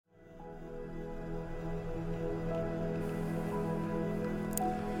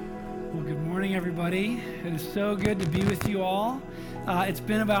morning, everybody. It is so good to be with you all. It's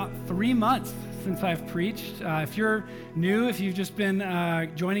been about 3 months since I've preached. If you're new, if you've just been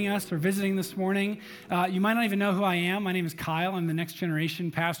joining us or visiting this morning, you might not even know who I am. My name is Kyle. I'm the Next Generation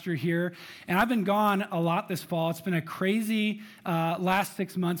pastor here, and I've been gone a lot this fall. It's been a crazy last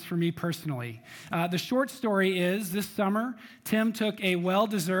 6 months for me personally. The short story is this summer, Tim took a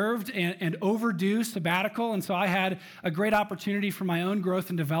well-deserved and overdue sabbatical, and so I had a great opportunity for my own growth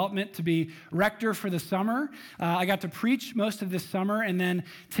and development to be rector for the summer. I got to preach most of this summer, and then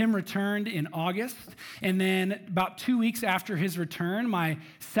Tim returned in August. And then about 2 weeks after his return, my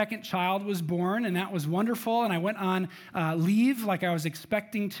second child was born, and that was wonderful. And I went on leave like I was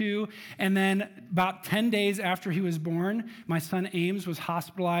expecting to. And then about 10 days after he was born, my son Ames was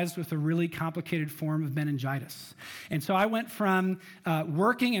hospitalized with a really complicated form of meningitis. And so I went from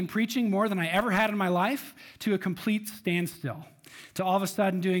working and preaching more than I ever had in my life to a complete standstill. To all of a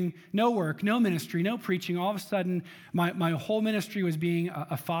sudden doing no work, no ministry, no preaching. All of a sudden, my whole ministry was being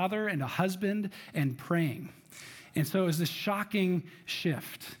a father and a husband and praying. And so it was this shocking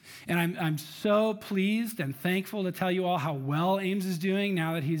shift. And I'm so pleased and thankful to tell you all how well Ames is doing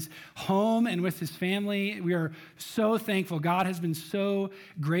now that he's home and with his family. We are so thankful. God has been so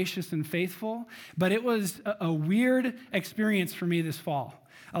gracious and faithful. But it was a weird experience for me this fall.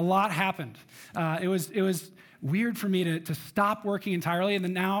 A lot happened. It was weird for me to stop working entirely, and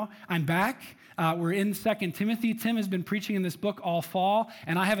then now I'm back. We're in 2 Timothy. Tim has been preaching in this book all fall,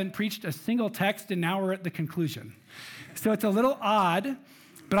 and I haven't preached a single text, and now we're at the conclusion. So it's a little odd,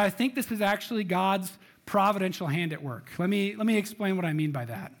 but I think this is actually God's providential hand at work. Let me explain what I mean by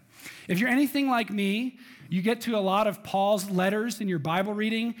that. If you're anything like me, you get to a lot of Paul's letters in your Bible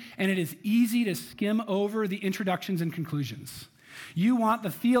reading, and it is easy to skim over the introductions and conclusions. You want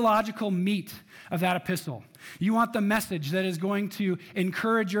the theological meat of that epistle. You want the message that is going to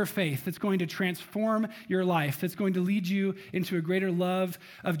encourage your faith, that's going to transform your life, that's going to lead you into a greater love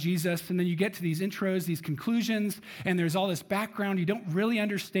of Jesus. And then you get to these intros, these conclusions, and there's all this background you don't really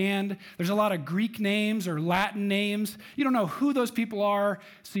understand. There's a lot of Greek names or Latin names. You don't know who those people are,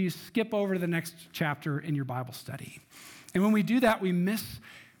 so you skip over to the next chapter in your Bible study. And when we do that, we miss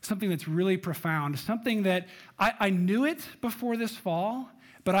something that's really profound, something that I knew it before this fall,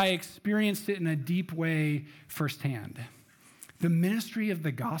 but I experienced it in a deep way firsthand. The ministry of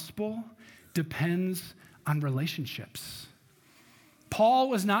the gospel depends on relationships. Paul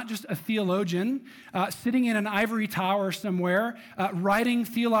was not just a theologian sitting in an ivory tower somewhere, writing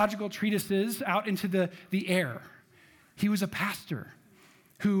theological treatises out into the air. He was a pastor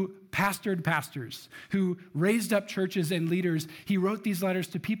who pastored pastors, who raised up churches and leaders. He wrote these letters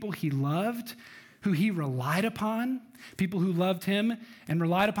to people he loved, who he relied upon, people who loved him and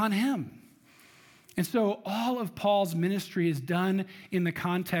relied upon him. And so all of Paul's ministry is done in the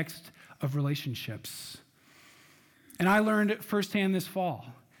context of relationships. And I learned firsthand this fall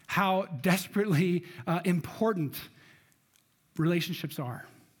how desperately important relationships are.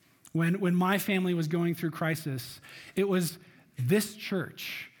 When my family was going through crisis, it was this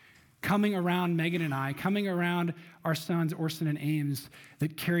church coming around Megan and I, coming around our sons, Orson and Ames,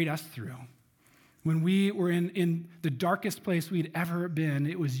 that carried us through. When we were in the darkest place we'd ever been,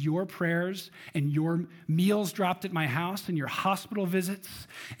 it was your prayers and your meals dropped at my house and your hospital visits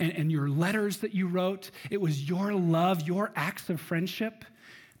and your letters that you wrote. It was your love, your acts of friendship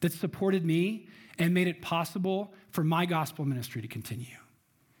that supported me and made it possible for my gospel ministry to continue.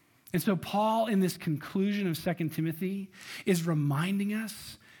 And so Paul, in this conclusion of 2 Timothy, is reminding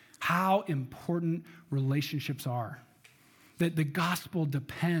us how important relationships are, that the gospel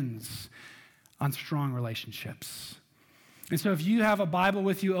depends on strong relationships. And so if you have a Bible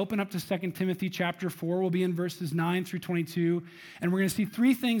with you, open up to 2 Timothy chapter 4. We'll be in verses 9 through 22, and we're going to see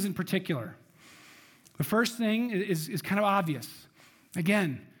three things in particular. The first thing is kind of obvious.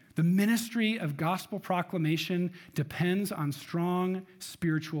 Again, the ministry of gospel proclamation depends on strong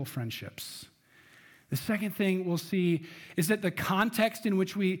spiritual friendships. The second thing we'll see is that the context in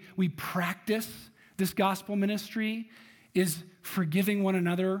which we practice this gospel ministry is forgiving one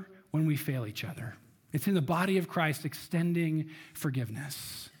another when we fail each other. It's in the body of Christ extending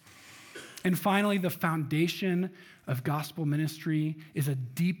forgiveness. And finally, the foundation of gospel ministry is a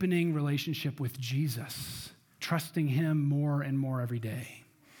deepening relationship with Jesus, trusting him more and more every day.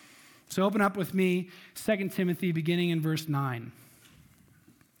 So open up with me, 2 Timothy, beginning in verse 9.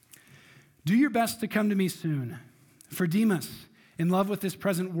 Do your best to come to me soon, for Demas, in love with this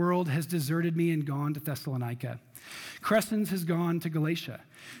present world, has deserted me and gone to Thessalonica. Crescens has gone to Galatia,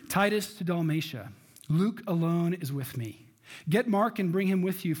 Titus to Dalmatia. Luke alone is with me. Get Mark and bring him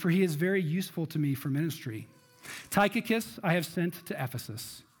with you, for he is very useful to me for ministry. Tychicus I have sent to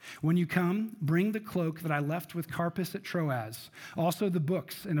Ephesus. When you come, bring the cloak that I left with Carpus at Troas, also the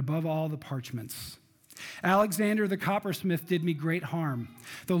books, and above all, the parchments. Alexander the coppersmith did me great harm.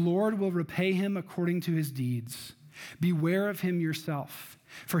 The Lord will repay him according to his deeds. Beware of him yourself,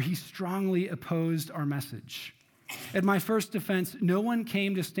 for he strongly opposed our message. At my first defense, no one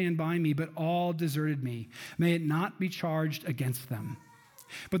came to stand by me, but all deserted me. May it not be charged against them.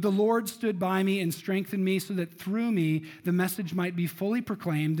 But the Lord stood by me and strengthened me so that through me the message might be fully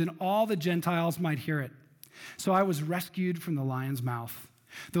proclaimed and all the Gentiles might hear it. So I was rescued from the lion's mouth.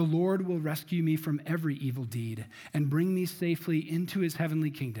 The Lord will rescue me from every evil deed and bring me safely into his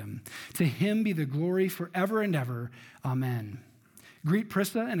heavenly kingdom. To him be the glory forever and ever. Amen. Greet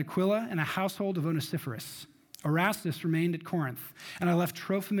Prisca and Aquila and a household of Onesiphorus. Erastus remained at Corinth, and I left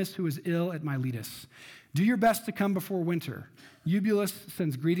Trophimus, who was ill, at Miletus. Do your best to come before winter. Eubulus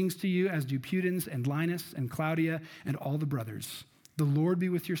sends greetings to you, as do Pudens and Linus and Claudia and all the brothers. The Lord be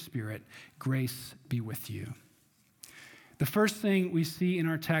with your spirit. Grace be with you. The first thing we see in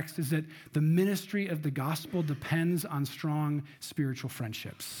our text is that the ministry of the gospel depends on strong spiritual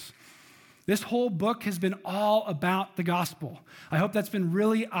friendships. This whole book has been all about the gospel. I hope that's been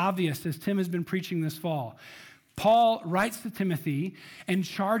really obvious as Tim has been preaching this fall. Paul writes to Timothy and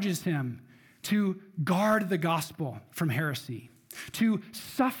charges him to guard the gospel from heresy, to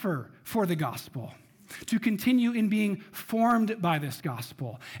suffer for the gospel, to continue in being formed by this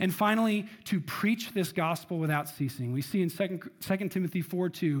gospel, and finally, to preach this gospel without ceasing. We see in 2 Timothy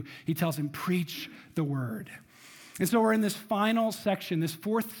 4:2, he tells him, preach the word. And so we're in this final section, this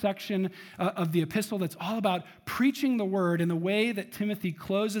fourth section of the epistle that's all about preaching the word, and the way that Timothy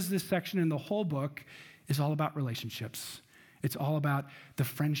closes this section in the whole book is all about relationships. It's all about the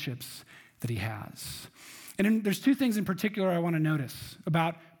friendships that he has. And there's two things in particular I want to notice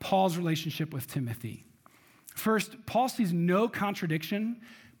about Paul's relationship with Timothy. First, Paul sees no contradiction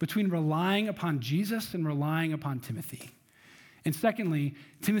between relying upon Jesus and relying upon Timothy. And secondly,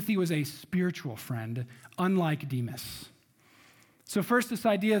 Timothy was a spiritual friend, unlike Demas. So first, this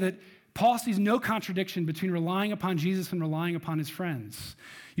idea that Paul sees no contradiction between relying upon Jesus and relying upon his friends.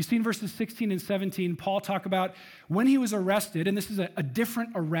 You see in verses 16 and 17, Paul talk about when he was arrested, and this is a different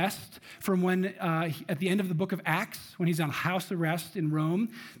arrest from when, at the end of the book of Acts, when he's on house arrest in Rome.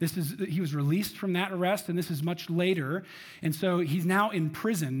 He was released from that arrest, and this is much later. And so he's now in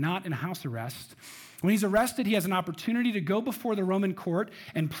prison, not in house arrest. When he's arrested, he has an opportunity to go before the Roman court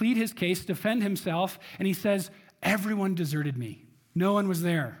and plead his case, defend himself, and he says, everyone deserted me. No one was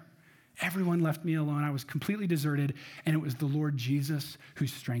there. Everyone left me alone. I was completely deserted, and it was the Lord Jesus who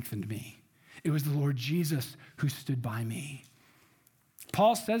strengthened me. It was the Lord Jesus who stood by me.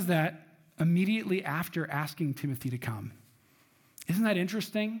 Paul says that immediately after asking Timothy to come. Isn't that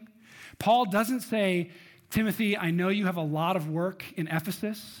interesting? Paul doesn't say, Timothy, I know you have a lot of work in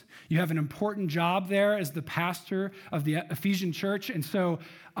Ephesus. You have an important job there as the pastor of the Ephesian church, and so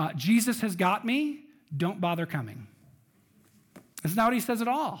Jesus has got me. Don't bother coming. That's not what he says at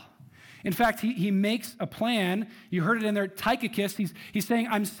all. In fact, he makes a plan. You heard it in there, Tychicus. He's saying,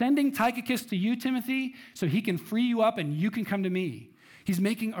 I'm sending Tychicus to you, Timothy, so he can free you up and you can come to me. He's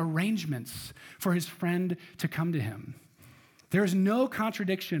making arrangements for his friend to come to him. There is no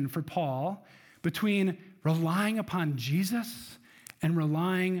contradiction for Paul between relying upon Jesus and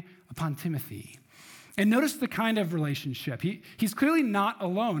relying upon Timothy. And notice the kind of relationship. He's clearly not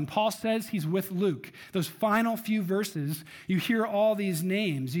alone. Paul says he's with Luke. Those final few verses, you hear all these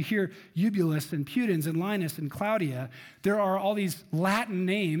names. You hear Eubulus and Pudens and Linus and Claudia. There are all these Latin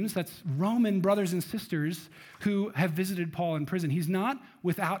names, that's Roman brothers and sisters who have visited Paul in prison. He's not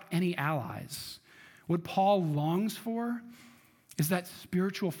without any allies. What Paul longs for is that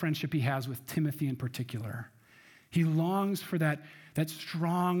spiritual friendship he has with Timothy in particular. He longs for that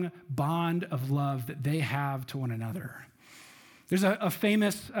strong bond of love that they have to one another. There's a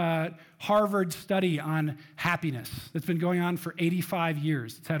famous Harvard study on happiness that's been going on for 85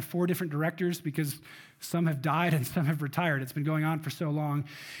 years. It's had 4 different directors because some have died and some have retired. It's been going on for so long.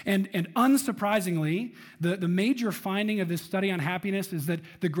 And unsurprisingly, the major finding of this study on happiness is that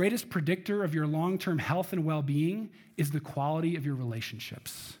the greatest predictor of your long-term health and well-being is the quality of your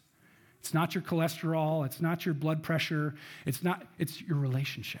relationships. It's not your cholesterol, it's not your blood pressure, it's your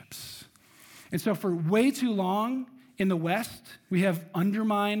relationships. And so for way too long in the West, we have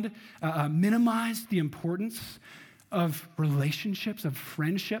undermined, minimized the importance of relationships, of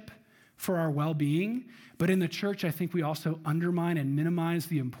friendship for our well-being. But in the church, I think we also undermine and minimize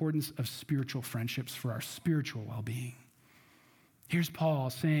the importance of spiritual friendships for our spiritual well-being. Here's Paul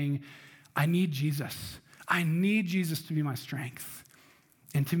saying, I need Jesus. I need Jesus to be my strength.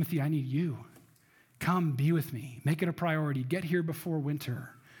 And Timothy, I need you. Come be with me. Make it a priority. Get here before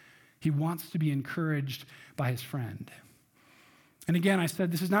winter. He wants to be encouraged by his friend. And again, I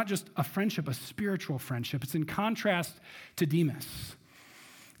said this is not just a friendship, a spiritual friendship. It's in contrast to Demas.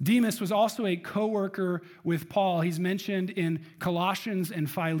 Demas was also a co-worker with Paul. He's mentioned in Colossians and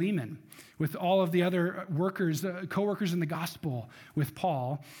Philemon with all of the other workers, co-workers in the gospel with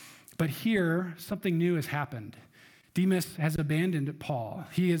Paul. But here, something new has happened. Demas has abandoned Paul.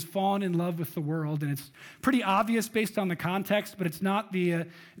 He has fallen in love with the world, and it's pretty obvious based on the context, but it's not the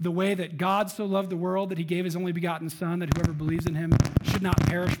way that God so loved the world that he gave his only begotten Son, that whoever believes in him should not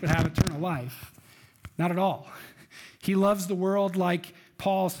perish but have eternal life. Not at all. He loves the world like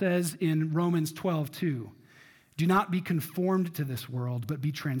Paul says in Romans 12:2. Do not be conformed to this world, but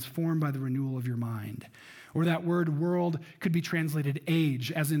be transformed by the renewal of your mind. Or that word world could be translated age,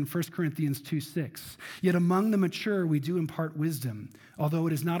 as in 1 Corinthians 2:6. Yet among the mature we do impart wisdom, although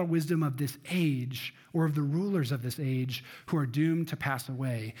it is not a wisdom of this age or of the rulers of this age who are doomed to pass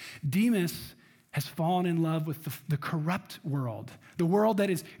away. Demas has fallen in love with the corrupt world, the world that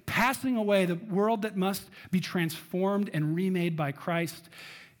is passing away, the world that must be transformed and remade by Christ.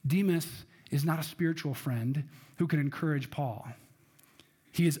 Demas is not a spiritual friend who can encourage Paul.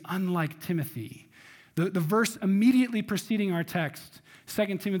 He is unlike Timothy. The verse immediately preceding our text,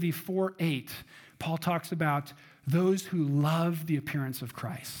 2 Timothy 4:8, Paul talks about those who love the appearance of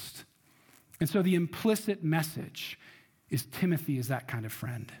Christ. And so the implicit message is Timothy is that kind of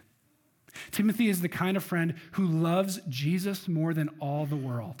friend. Timothy is the kind of friend who loves Jesus more than all the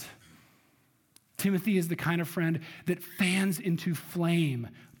world. Timothy is the kind of friend that fans into flame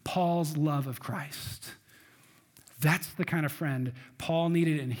Paul's love of Christ. That's the kind of friend Paul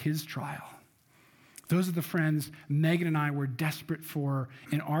needed in his trial. Those are the friends Megan and I were desperate for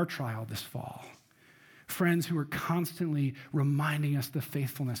in our trial this fall. Friends who are constantly reminding us the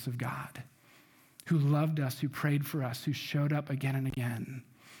faithfulness of God, who loved us, who prayed for us, who showed up again and again.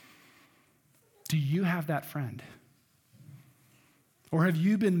 Do you have that friend? Or have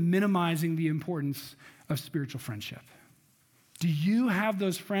you been minimizing the importance of spiritual friendship? Do you have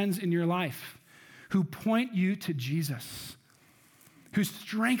those friends in your life who point you to Jesus, who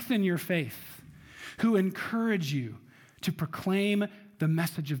strengthen your faith, who encourage you to proclaim the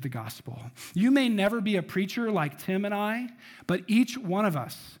message of the gospel? You may never be a preacher like Tim and I, but each one of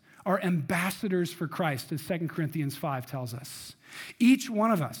us are ambassadors for Christ, as 2 Corinthians 5 tells us. Each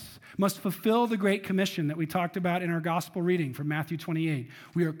one of us must fulfill the Great Commission that we talked about in our gospel reading from Matthew 28.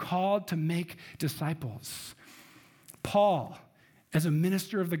 We are called to make disciples. Paul, as a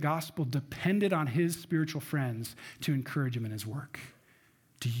minister of the gospel, depended on his spiritual friends to encourage him in his work.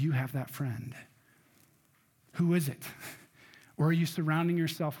 Do you have that friend? Who is it? Or are you surrounding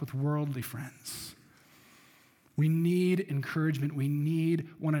yourself with worldly friends? We need encouragement. We need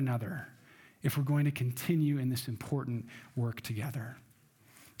one another if we're going to continue in this important work together.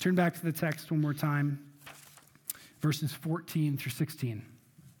 Turn back to the text one more time, verses 14 through 16.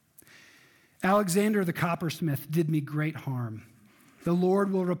 Alexander the coppersmith did me great harm. The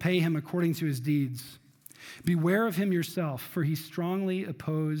Lord will repay him according to his deeds. Beware of him yourself, for he strongly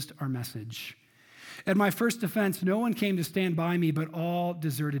opposed our message. At my first defense, no one came to stand by me, but all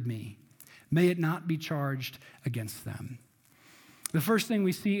deserted me. May it not be charged against them. The first thing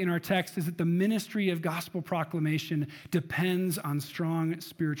we see in our text is that the ministry of gospel proclamation depends on strong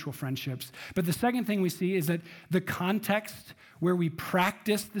spiritual friendships. But the second thing we see is that the context where we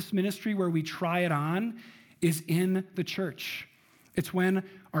practice this ministry, where we try it on, is in the church. It's when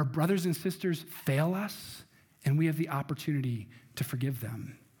our brothers and sisters fail us and we have the opportunity to forgive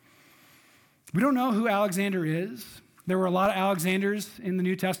them. We don't know who Alexander is. There were a lot of Alexanders in the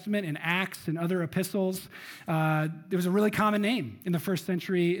New Testament, in Acts and other epistles. It was a really common name in the first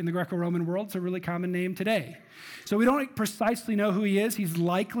century in the Greco-Roman world. It's a really common name today. So we don't precisely know who he is. He's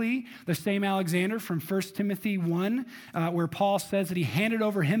likely the same Alexander from 1 Timothy 1, where Paul says that he handed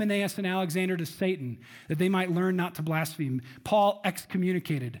over Hymenaeus and Alexander to Satan, that they might learn not to blaspheme. Paul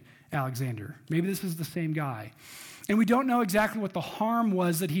excommunicated Alexander. Maybe this is the same guy. And we don't know exactly what the harm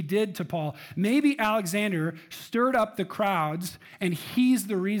was that he did to Paul. Maybe Alexander stirred up the crowds, and he's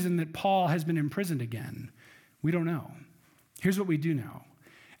the reason that Paul has been imprisoned again. We don't know. Here's what we do know.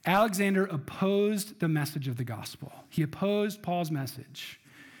 Alexander opposed the message of the gospel. He opposed Paul's message.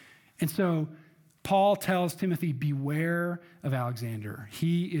 And so Paul tells Timothy, beware of Alexander.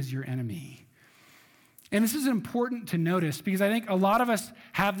 He is your enemy. And this is important to notice because I think a lot of us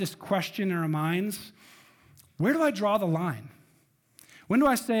have this question in our minds. Where do I draw the line? When do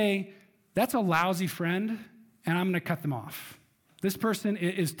I say, that's a lousy friend, and I'm going to cut them off? This person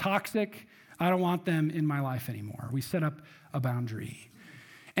is toxic. I don't want them in my life anymore. We set up a boundary.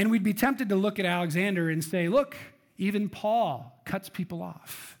 And we'd be tempted to look at Alexander and say, look, even Paul cuts people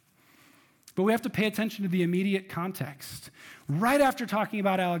off. But we have to pay attention to the immediate context. Right after talking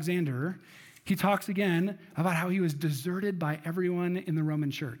about Alexander, he talks again about how he was deserted by everyone in the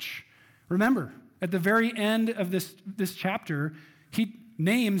Roman church. Remember, at the very end of this chapter, he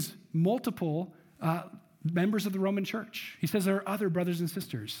names multiple members of the Roman church. He says there are other brothers and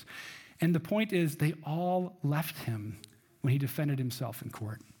sisters. And the point is, they all left him when he defended himself in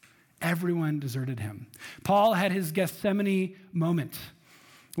court. Everyone deserted him. Paul had his Gethsemane moment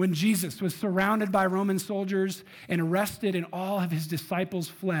when Jesus was surrounded by Roman soldiers and arrested and all of his disciples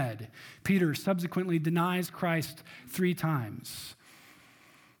fled. Peter subsequently denies Christ 3 times.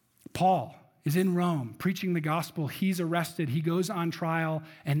 Paul is in Rome preaching the gospel. He's arrested. He goes on trial,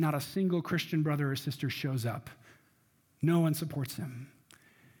 and not a single Christian brother or sister shows up. No one supports him.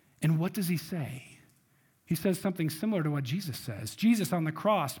 And what does he say? He says something similar to what Jesus says. Jesus on the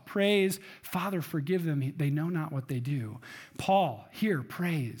cross prays, Father, forgive them. They know not what they do. Paul here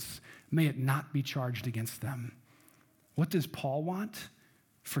prays, may it not be charged against them. What does Paul want?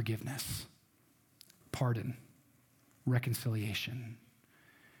 Forgiveness, pardon, reconciliation.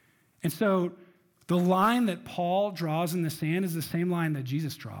 And so the line that Paul draws in the sand is the same line that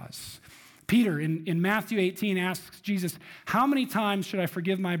Jesus draws. Peter in Matthew 18 asks Jesus, how many times should I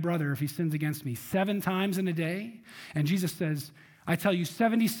forgive my brother if he sins against me? 7 times in a day? And Jesus says, I tell you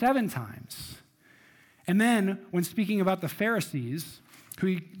 77 times. And then when speaking about the Pharisees, who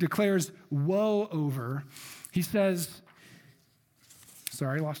he declares woe over, he says,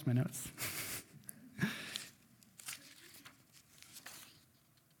 sorry, I lost my notes.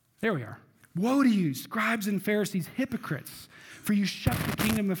 There we are. Woe to you, scribes and Pharisees, hypocrites, for you shut the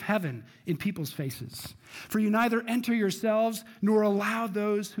kingdom of heaven in people's faces. For you neither enter yourselves nor allow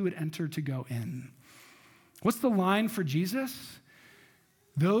those who would enter to go in. What's the line for Jesus?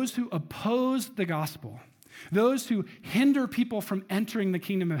 Those who oppose the gospel, those who hinder people from entering the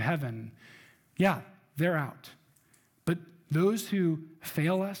kingdom of heaven, yeah, they're out. But those who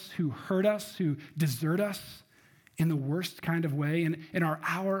fail us, who hurt us, who desert us in the worst kind of way, in our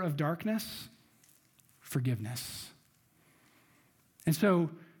hour of darkness, forgiveness. And so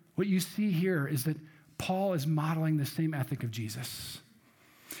what you see here is that Paul is modeling the same ethic of Jesus.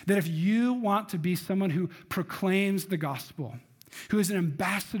 That if you want to be someone who proclaims the gospel, who is an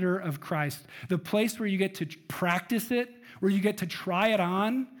ambassador of Christ, the place where you get to practice it, where you get to try it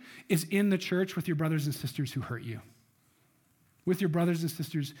on, is in the church with your brothers and sisters who hurt you, with your brothers and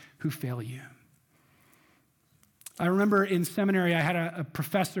sisters who fail you. I remember in seminary, I had a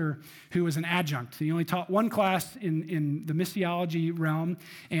professor who was an adjunct. He only taught one class in the missiology realm,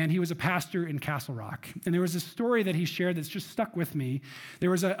 and he was a pastor in Castle Rock. And there was a story that he shared that's just stuck with me.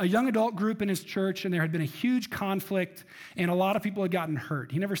 There was a young adult group in his church, and there had been a huge conflict, and a lot of people had gotten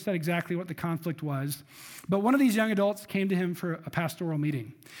hurt. He never said exactly what the conflict was, but one of these young adults came to him for a pastoral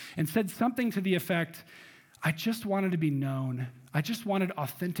meeting and said something to the effect, I just wanted to be known. I just wanted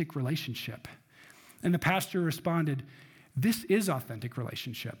authentic relationship. And the pastor responded, this is authentic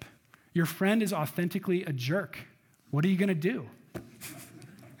relationship. Your friend is authentically a jerk. What are you going to do?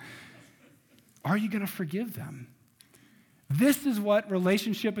 Are you going to forgive them? This is what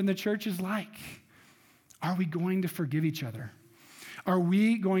relationship in the church is like. Are we going to forgive each other? Are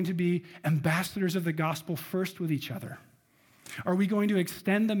we going to be ambassadors of the gospel first with each other? Are we going to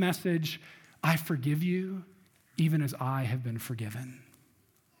extend the message, I forgive you, even as I have been forgiven?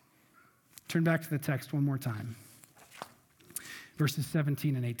 Turn back to the text one more time. Verses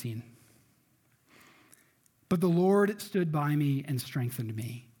 17 and 18. But the Lord stood by me and strengthened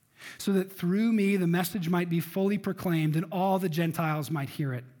me, so that through me the message might be fully proclaimed and all the Gentiles might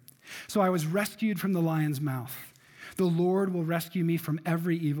hear it. So I was rescued from the lion's mouth. The Lord will rescue me from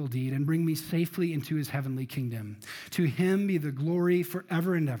every evil deed and bring me safely into his heavenly kingdom. To him be the glory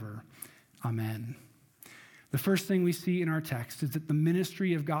forever and ever. Amen. The first thing we see in our text is that the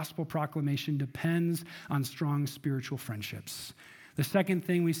ministry of gospel proclamation depends on strong spiritual friendships. The second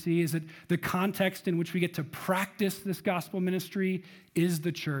thing we see is that the context in which we get to practice this gospel ministry is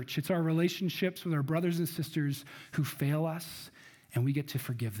the church. It's our relationships with our brothers and sisters who fail us, and we get to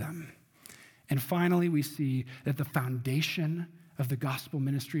forgive them. And finally, we see that the foundation of the gospel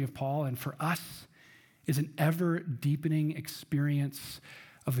ministry of Paul, and for us, is an ever-deepening experience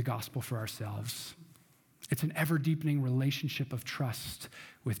of the gospel for ourselves. It's an ever-deepening relationship of trust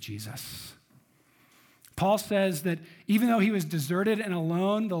with Jesus. Paul says that even though he was deserted and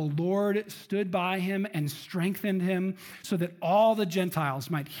alone, the Lord stood by him and strengthened him so that all the Gentiles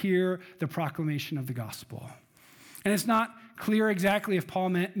might hear the proclamation of the gospel. And it's not clear exactly if Paul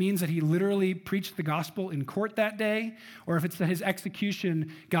means that he literally preached the gospel in court that day, or if it's that his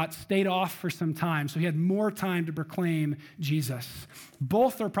execution got stayed off for some time, so he had more time to proclaim Jesus.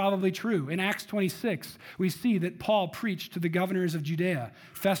 Both are probably true. In Acts 26, we see that Paul preached to the governors of Judea,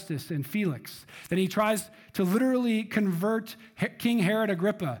 Festus and Felix. Then he tries to literally convert King Herod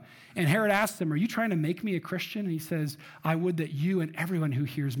Agrippa. And Herod asks him, "Are you trying to make me a Christian?" And he says, "I would that you and everyone who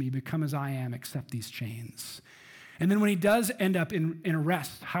hears me become as I am, except these chains." And then when he does end up in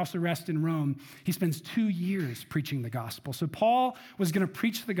arrest, house arrest in Rome, he spends 2 years preaching the gospel. So Paul was going to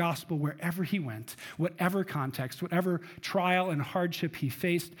preach the gospel wherever he went, whatever context, whatever trial and hardship he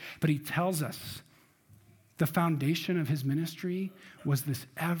faced. But he tells us the foundation of his ministry was this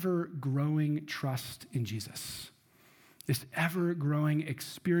ever-growing trust in Jesus. This ever-growing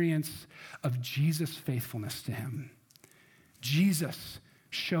experience of Jesus' faithfulness to him. Jesus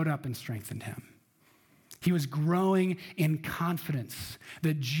showed up and strengthened him. He was growing in confidence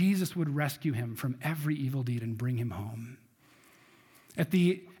that Jesus would rescue him from every evil deed and bring him home. At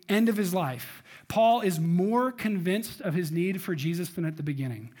the end of his life, Paul is more convinced of his need for Jesus than at the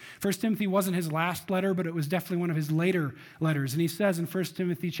beginning. 1 Timothy wasn't his last letter, but it was definitely one of his later letters. And he says in 1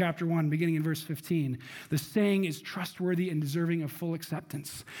 Timothy chapter 1, beginning in verse 15, "The saying is trustworthy and deserving of full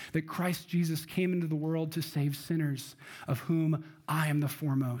acceptance, that Christ Jesus came into the world to save sinners, of whom I am the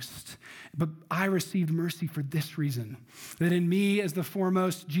foremost. But I received mercy for this reason, that in me as the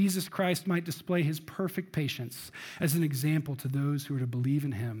foremost, Jesus Christ might display his perfect patience as an example to those who are to believe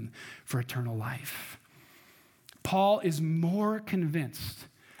in him for eternal life." Paul is more convinced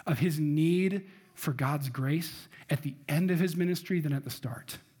of his need for God's grace at the end of his ministry than at the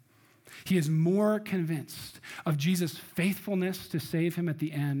start. He is more convinced of Jesus' faithfulness to save him at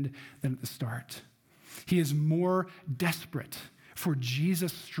the end than at the start. He is more desperate for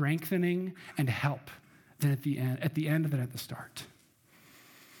Jesus' strengthening and help than at the end than at the start.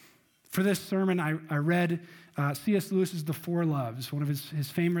 For this sermon, I read C.S. Lewis's The Four Loves, one of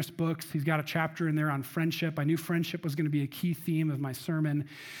his famous books. He's got a chapter in there on friendship. I knew friendship was going to be a key theme of my sermon.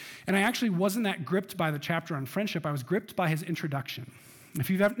 And I actually wasn't that gripped by the chapter on friendship. I was gripped by his introduction. If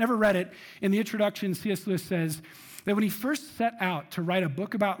you've never read it, in the introduction, C.S. Lewis says that when he first set out to write a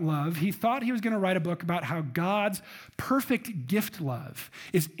book about love, he thought he was going to write a book about how God's perfect gift love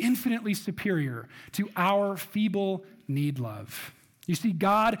is infinitely superior to our feeble need love. You see,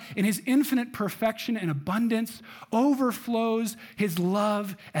 God, in his infinite perfection and abundance, overflows his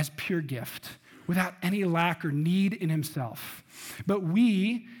love as pure gift without any lack or need in himself. But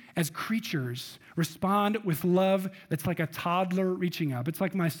we, as creatures, respond with love that's like a toddler reaching up. It's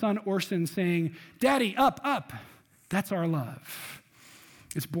like my son Orson saying, "Daddy, up, up." That's our love.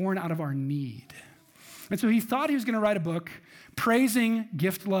 It's born out of our need. And so he thought he was going to write a book praising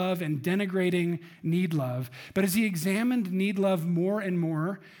gift love and denigrating need love. But as he examined need love more and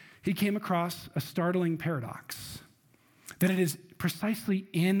more, he came across a startling paradox, that it is precisely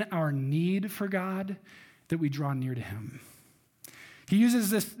in our need for God that we draw near to him. He uses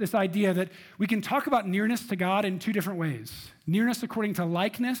this idea that we can talk about nearness to God in two different ways: nearness according to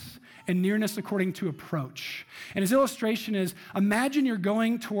likeness and nearness according to approach. And his illustration is, imagine you're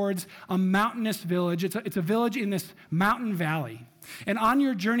going towards a mountainous village. It's a village in this mountain valley. And on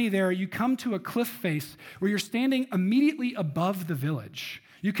your journey there, you come to a cliff face where you're standing immediately above the village.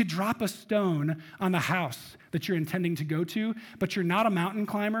 You could drop a stone on the house that you're intending to go to, but you're not a mountain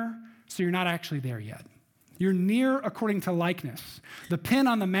climber, so you're not actually there yet. You're near according to likeness. The pin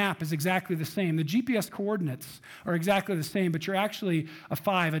on the map is exactly the same. The GPS coordinates are exactly the same, but you're actually a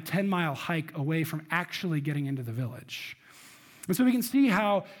 10-mile hike away from actually getting into the village. And so we can see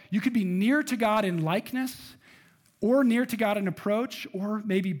how you could be near to God in likeness, or near to God in approach, or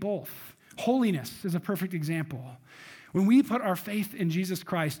maybe both. Holiness is a perfect example. When we put our faith in Jesus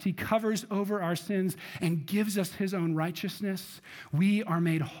Christ, he covers over our sins and gives us his own righteousness. We are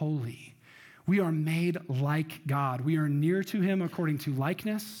made holy. We are made like God. We are near to him according to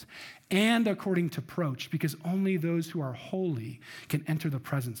likeness and according to approach, because only those who are holy can enter the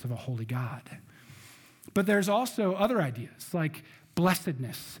presence of a holy God. But there's also other ideas like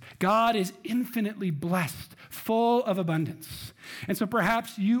blessedness. God is infinitely blessed, full of abundance. And so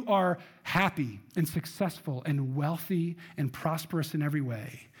perhaps you are happy and successful and wealthy and prosperous in every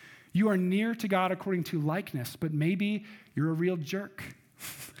way. You are near to God according to likeness, but maybe you're a real jerk.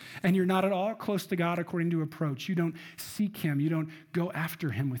 And you're not at all close to God according to approach. You don't seek him. You don't go after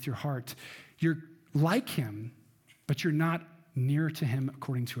him with your heart. You're like him, but you're not near to him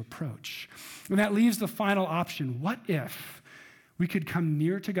according to approach. And that leaves the final option. What if we could come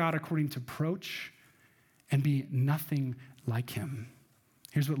near to God according to approach and be nothing like him?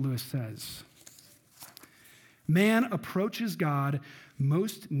 Here's what Lewis says. Man approaches God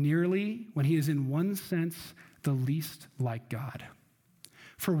most nearly when he is in one sense the least like God.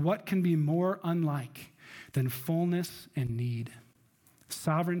 For what can be more unlike than fullness and need,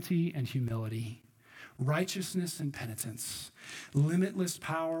 sovereignty and humility, righteousness and penitence, limitless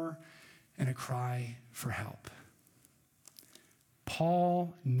power and a cry for help?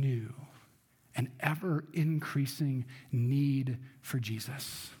 Paul knew an ever-increasing need for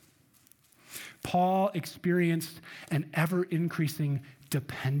Jesus. Paul experienced an ever-increasing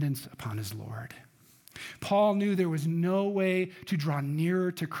dependence upon his Lord. Paul knew there was no way to draw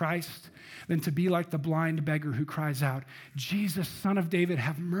nearer to Christ than to be like the blind beggar who cries out, "Jesus, Son of David,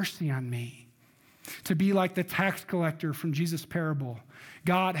 have mercy on me." To be like the tax collector from Jesus' parable,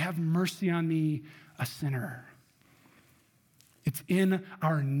 "God, have mercy on me, a sinner." It's in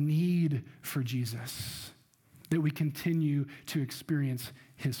our need for Jesus that we continue to experience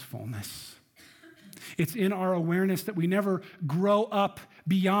his fullness. It's in our awareness that we never grow up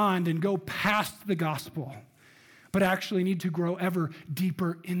beyond and go past the gospel, but actually need to grow ever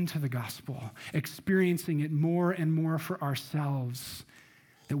deeper into the gospel, experiencing it more and more for ourselves,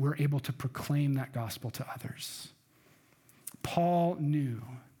 that we're able to proclaim that gospel to others. Paul knew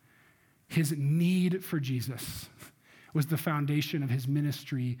his need for Jesus was the foundation of his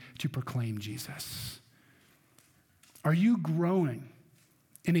ministry to proclaim Jesus. Are you growing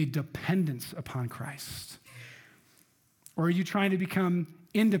in a dependence upon Christ? Or are you trying to become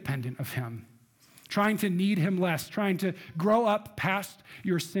independent of him, trying to need him less, trying to grow up past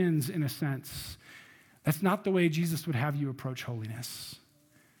your sins in a sense? That's not the way Jesus would have you approach holiness.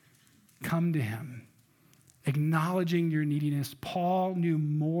 Come to him, acknowledging your neediness. Paul knew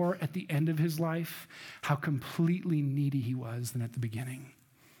more at the end of his life how completely needy he was than at the beginning.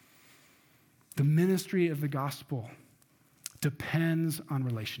 The ministry of the gospel depends on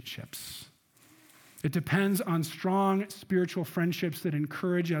relationships. It depends on strong spiritual friendships that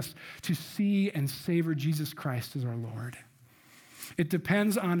encourage us to see and savor Jesus Christ as our Lord. It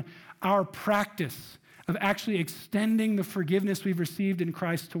depends on our practice of actually extending the forgiveness we've received in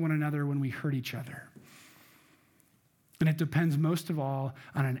Christ to one another when we hurt each other. And it depends most of all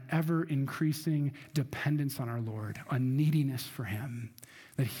on an ever-increasing dependence on our Lord, on neediness for him,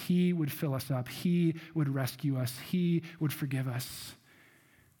 that he would fill us up, he would rescue us, he would forgive us,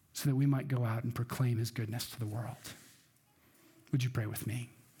 so that we might go out and proclaim his goodness to the world. Would you pray with me?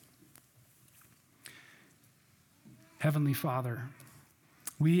 Heavenly Father,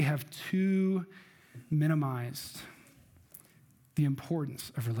 we have too minimized the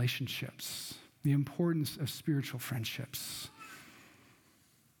importance of relationships, the importance of spiritual friendships.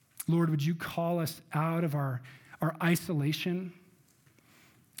 Lord, would you call us out of our isolation,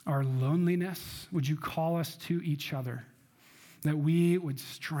 our loneliness? Would you call us to each other, that we would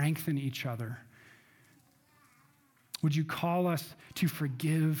strengthen each other? Would you call us to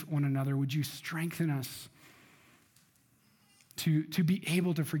forgive one another? Would you strengthen us to be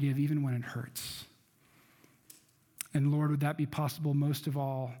able to forgive even when it hurts? And Lord, would that be possible most of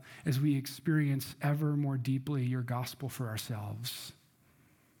all as we experience ever more deeply your gospel for ourselves?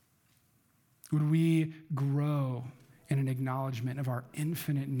 Would we grow in an acknowledgement of our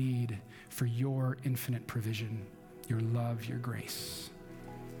infinite need for your infinite provision, your love, your grace?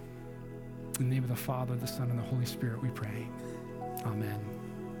 In the name of the Father, the Son, and the Holy Spirit, we pray. Amen.